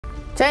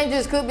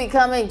Changes could be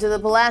coming to the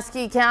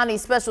Pulaski County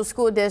Special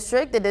School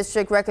District. The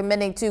district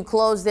recommending to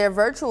close their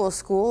virtual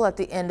school at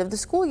the end of the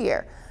school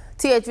year.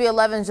 THV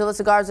 11's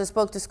Jalissa Garza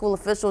spoke to school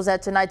officials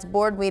at tonight's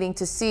board meeting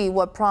to see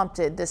what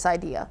prompted this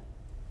idea.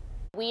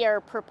 We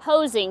are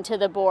proposing to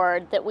the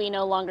board that we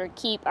no longer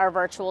keep our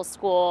virtual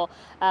school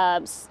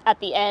at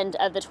the end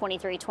of the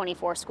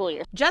 23-24 school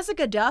year.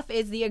 Jessica Duff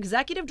is the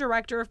Executive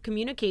Director of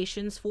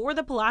Communications for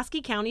the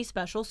Pulaski County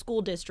Special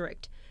School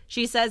District.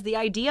 She says the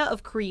idea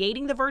of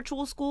creating the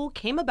virtual school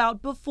came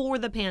about before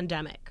the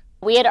pandemic.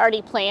 We had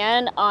already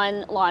planned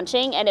on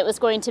launching, and it was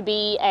going to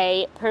be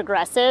a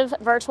progressive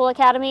virtual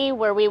academy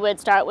where we would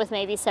start with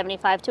maybe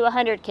 75 to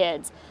 100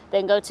 kids,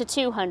 then go to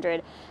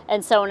 200,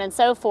 and so on and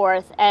so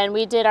forth. And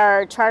we did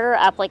our charter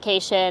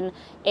application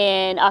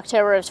in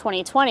October of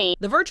 2020.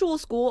 The virtual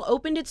school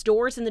opened its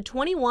doors in the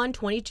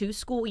 21-22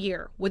 school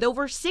year with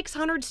over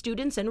 600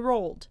 students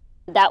enrolled.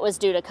 That was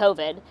due to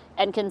COVID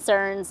and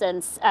concerns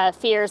and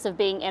fears of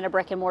being in a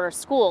brick and mortar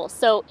school.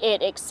 So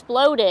it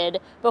exploded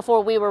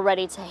before we were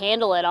ready to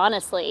handle it,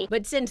 honestly.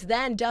 But since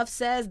then, Duff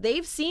says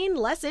they've seen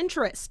less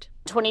interest.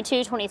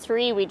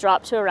 22-23, we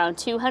dropped to around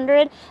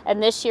 200,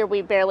 and this year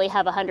we barely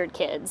have 100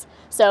 kids.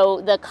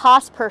 So the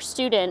cost per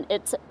student,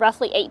 it's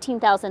roughly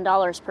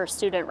 $18,000 per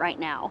student right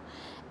now.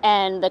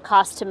 And the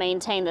cost to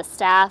maintain the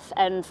staff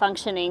and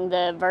functioning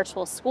the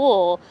virtual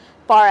school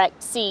far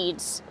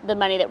exceeds the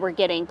money that we're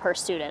getting per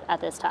student at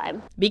this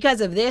time.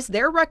 Because of this,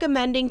 they're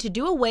recommending to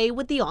do away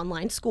with the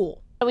online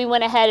school. We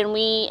went ahead and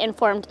we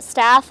informed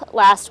staff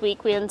last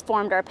week. We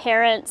informed our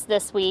parents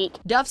this week.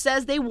 Duff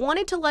says they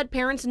wanted to let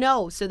parents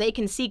know so they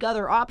can seek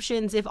other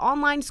options if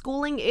online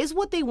schooling is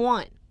what they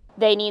want.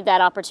 They need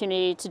that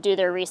opportunity to do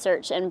their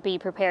research and be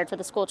prepared for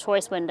the school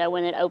choice window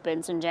when it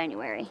opens in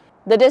January.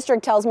 The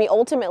district tells me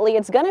ultimately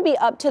it's going to be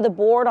up to the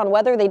board on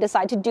whether they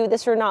decide to do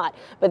this or not,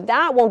 but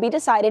that won't be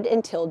decided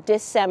until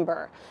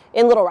December.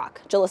 In Little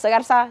Rock, Jalissa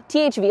Garza,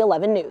 THV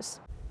 11 News.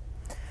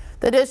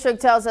 The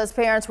district tells us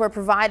parents were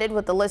provided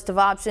with the list of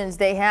options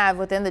they have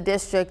within the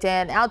district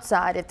and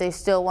outside if they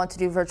still want to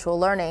do virtual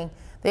learning.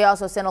 They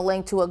also sent a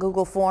link to a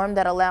Google form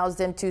that allows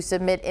them to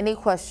submit any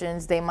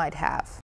questions they might have.